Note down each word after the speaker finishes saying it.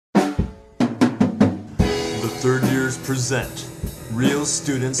third years present Real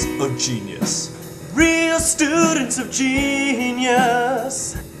Students of Genius. Real students of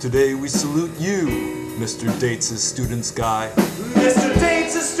genius. Today we salute you, Mr. Dates' Students Guy. Mr.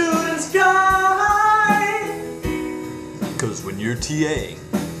 Dates' Students Guy. Because when you're TA,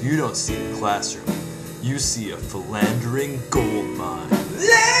 you don't see the classroom. You see a philandering gold mine.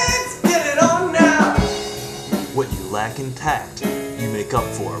 Let's get it on now. What you lack in tact, you make up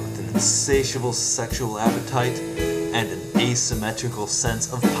for with an insatiable sexual appetite and an asymmetrical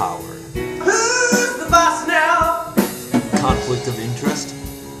sense of power. Who's the boss now? Conflict of interest?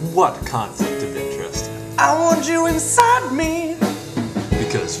 What conflict of interest? I want you inside me.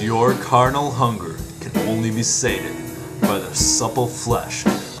 Because your carnal hunger can only be sated by the supple flesh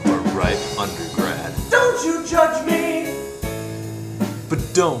of a ripe undergrad. Don't you judge me.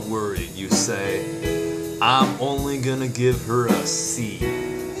 But don't worry, you say. I'm only gonna give her a C.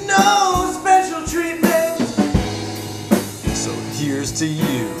 No special treatment. So here's to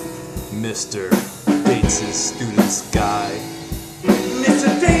you, Mr. Dates' Students Guy.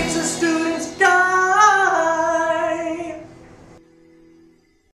 Mr. Dates' Students Guy.